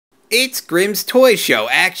It's Grimm's Toy Show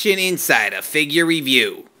Action Insider Figure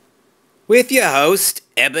Review with your host,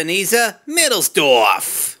 Ebenezer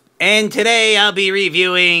Mittelsdorf. And today I'll be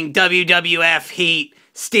reviewing WWF Heat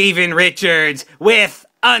Steven Richards with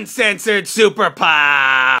Uncensored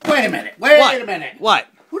Superpop. Wait a minute, wait a minute. What?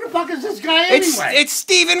 Who the fuck is this guy anyway? It's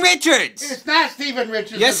Steven Richards. It's not Steven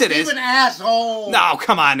Richards. Yes, it is. Steven asshole. No,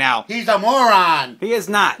 come on now. He's a moron. He is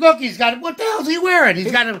not. Look, what the hell's he wearing? He's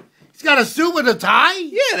got a suit with a tie?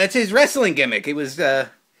 Yeah, that's his wrestling gimmick. It was,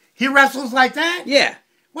 He wrestles like that? yeah.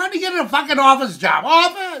 Why don't he get a fucking office job?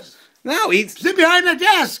 Office! No, he's... Sit behind the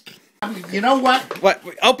desk. You know what? What?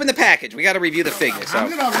 Open the package. We got to review the figure. So. I'm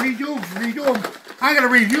gonna redo him. I'm gonna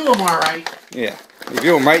review him, all right. Yeah.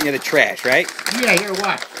 Review him right into the trash, right? Yeah, here,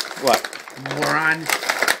 what? What? Moron.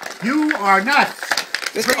 You are nuts.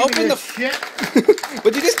 Just Bring me open the... this shit.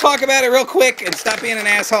 Would you just talk about it real quick and stop being an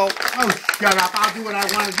asshole? Oh, shut up. I'll do what I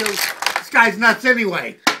want to do. This guy's nuts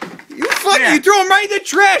anyway. You fucking... You threw him right in the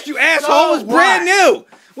trash, you asshole. It was brand new.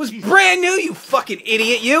 It was brand new, you fucking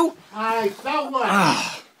idiot, you. So what?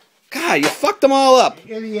 Oh, God, you fucked them all up.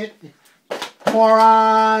 Idiot.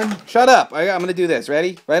 Moron. Shut up. I'm going to do this.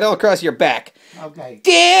 Ready? Right all across your back. Okay.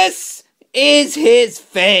 This is his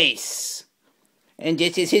face. And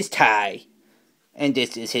this is his tie. And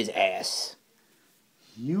this is his ass.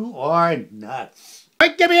 You are nuts.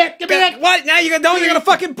 Wait, give me it. Give me it. What? Now you're gonna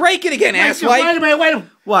fucking break it again, asswipe. Wait a minute.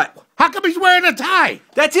 What? How come he's wearing a tie?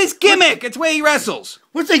 That's his gimmick. It's the way he wrestles.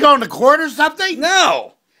 Was he going to court or something?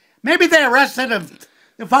 No. Maybe they arrested him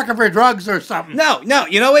fucking for drugs or something. No.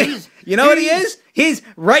 You know what? You know what he is? He's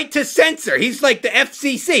right to censor. He's like the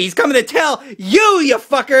FCC. He's coming to tell you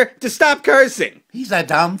fucker, to stop cursing. He's a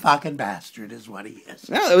dumb fucking bastard is what he is.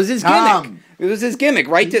 No, it was his gimmick. It was his gimmick,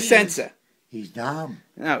 right to censor. He's dumb.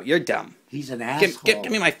 No, you're dumb. He's an asshole.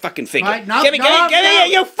 Give me my fucking figure. Right, no, give me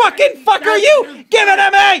it, you fucking fucker, you! Give it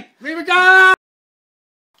to me! Leave it go!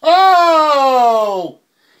 Oh!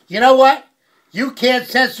 You know what? You can't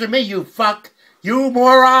censor me, you fuck. You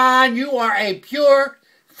moron. You are a pure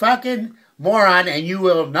fucking moron, and you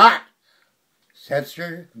will not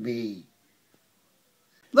censor me.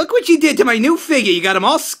 Look what you did to my new figure. You got him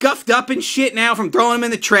all scuffed up and shit now from throwing him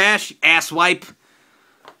in the trash, asswipe.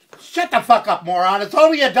 Shut the fuck up, moron. It's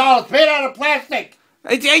only $1. It's made out of plastic.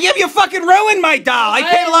 You fucking ruined my doll. I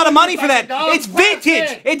paid a lot of money for that. It's vintage.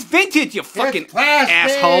 Plastic. It's vintage, you fucking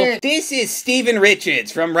asshole. This is Steven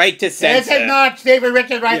Richards from Right to Censor. This is not Steven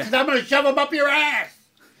Richards, right? Because I'm going to shove him up your ass.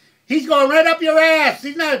 He's going right up your ass.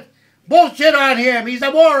 He's not bullshit on him. He's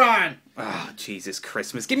a moron. Oh, Jesus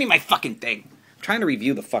Christmas. Give me my fucking thing. I'm trying to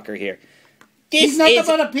review the fucker here. He's nothing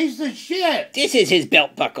but a piece of shit. This is his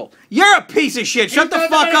belt buckle. You're a piece of shit. Shut the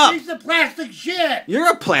fuck up. He's a piece of plastic shit. You're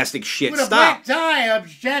a plastic shit. With Stop. A black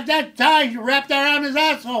tie. That tie you wrapped around his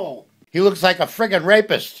asshole. He looks like a friggin'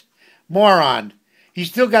 rapist. Moron. He's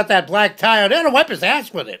still got that black tie on. They don't wipe his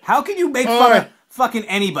ass with it. How can you make fun of fucking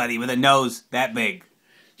anybody with a nose that big?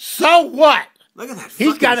 So what? Look at that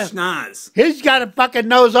fucking schnoz. He's got a fucking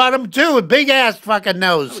nose on him, too. A big-ass fucking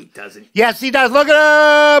nose. No, he doesn't. Yes, he does. Look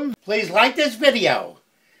at him. Please like this video.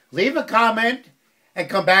 Leave a comment and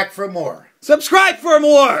come back for more. Subscribe for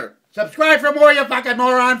more. Subscribe for more, you fucking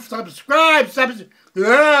moron. Subscribe.